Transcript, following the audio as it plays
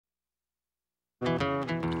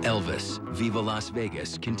Elvis, Viva Las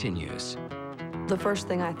Vegas continues. The first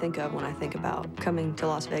thing I think of when I think about coming to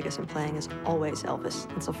Las Vegas and playing is always Elvis.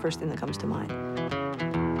 That's the first thing that comes to mind.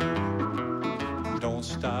 Don't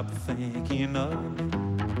stop thinking of me,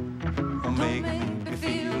 or make me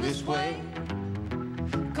feel this way.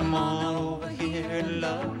 Come on over here and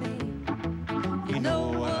love me. You know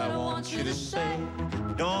what I want you to say.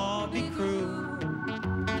 Don't be cruel,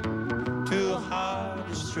 till the heart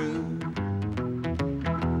is true.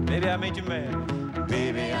 Baby, I made you mad.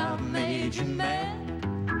 Baby, I made you mad.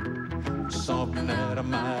 Something that I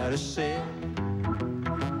might have said.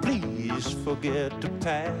 Please forget the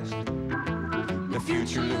past. The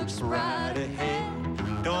future looks right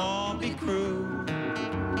ahead. Don't be cruel,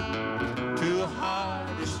 till the heart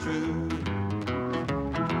is true.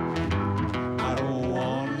 I don't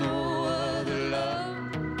want no other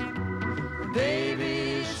love.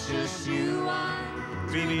 Baby, it's just you I'm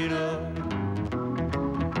dreaming of.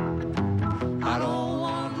 I don't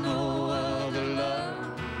want no other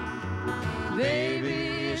love.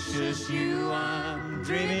 Baby, it's just you I'm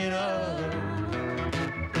dreaming of.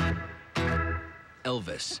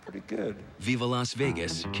 Elvis, Pretty good. Viva Las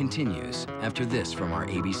Vegas continues after this from our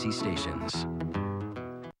ABC stations.